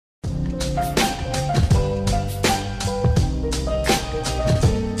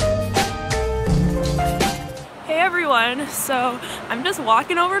everyone. So I'm just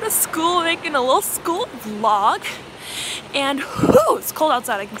walking over to school making a little school vlog, and whew, it's cold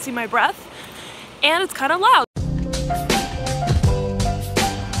outside. I can see my breath and it's kind of loud.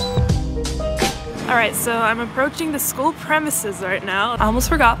 Alright, so I'm approaching the school premises right now. I almost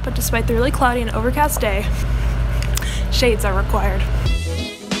forgot, but despite the really cloudy and overcast day, shades are required.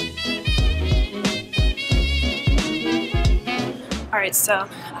 Alright, so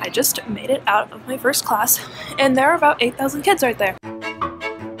I just made it out of my first class, and there are about 8,000 kids right there.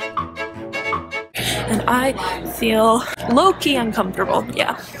 And I feel low-key uncomfortable,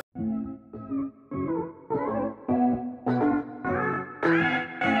 yeah.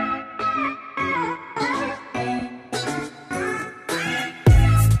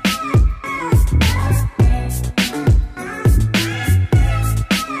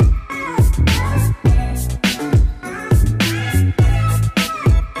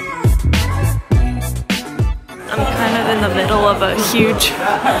 In the middle of a huge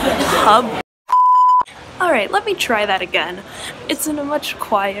hub. Alright, let me try that again. It's in a much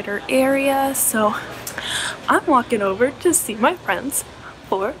quieter area, so I'm walking over to see my friends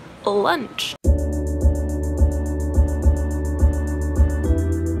for lunch.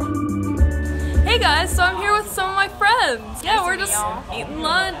 Hey guys, so I'm here with some of my friends. Yeah, we're just eating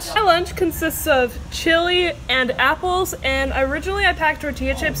lunch. My lunch consists of chili and apples, and originally I packed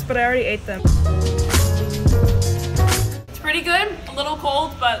tortilla chips, but I already ate them. Pretty good, a little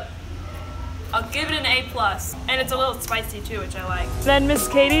cold, but I'll give it an A+. And it's a little spicy too, which I like. Then Miss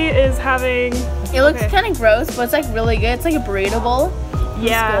Katie is having... It looks kind of gross, but it's like really good. It's like a burrito bowl.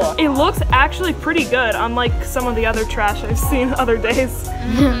 Yeah, it looks actually pretty good, unlike some of the other trash I've seen other days.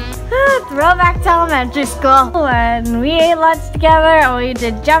 Throwback to elementary school when we ate lunch together and we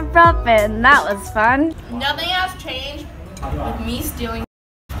did jump rope, and that was fun. Nothing has changed with me stealing.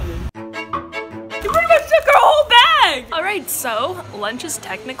 You pretty much took our whole bag! Alright, so lunch is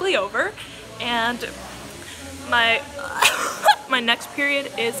technically over, and my my next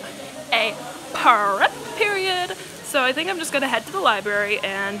period is a prep period, so I think I'm just gonna head to the library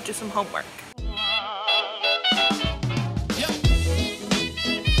and do some homework.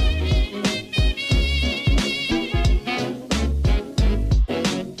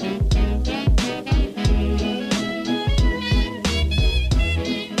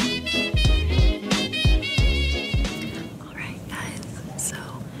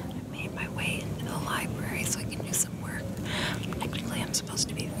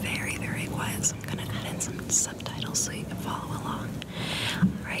 So I'm gonna add in some subtitles so you can follow along.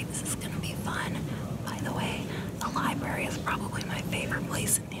 Alright, this is gonna be fun. By the way, the library is probably my favorite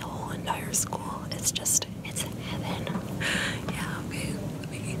place in the whole entire school. It's heaven. Yeah,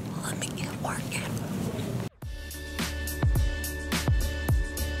 let me get working.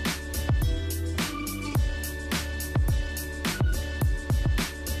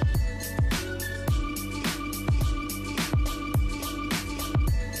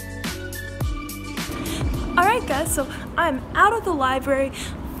 Alright guys, so I'm out of the library.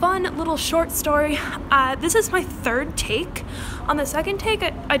 Fun little short story. This is my third take. On the second take,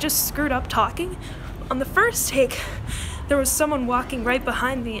 I just screwed up talking. On the first take, there was someone walking right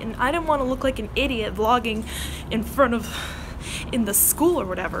behind me, and I didn't want to look like an idiot vlogging in the school or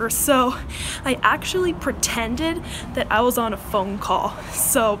whatever, so I actually pretended that I was on a phone call.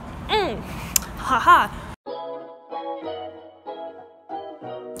 So, haha.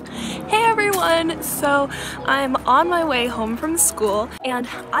 Hey everyone! So I'm on my way home from school, and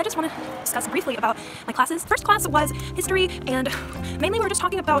I just want to discuss briefly about my classes. First class was history, and mainly we were just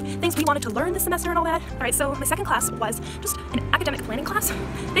talking about things we wanted to learn this semester and all that. Alright, so my second class was just an academic planning class.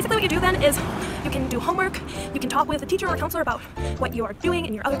 Basically what you do then is you can do homework, you can talk with a teacher or a counselor about what you are doing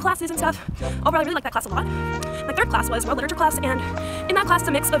in your other classes and stuff. Overall, I really like that class a lot. My third class was world literature class, and in that class, it's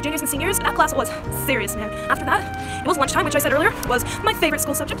a mix of juniors and seniors. That class was serious, man. After that, it was lunchtime, which I said earlier was my favorite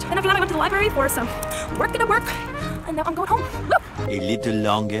school subject, and after that I went to the library for some work, and now I'm going home. Woo! A little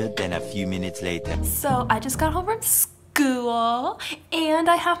longer than a few minutes later. So I just got home from school, and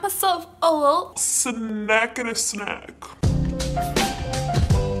I have myself a little snack and a snack.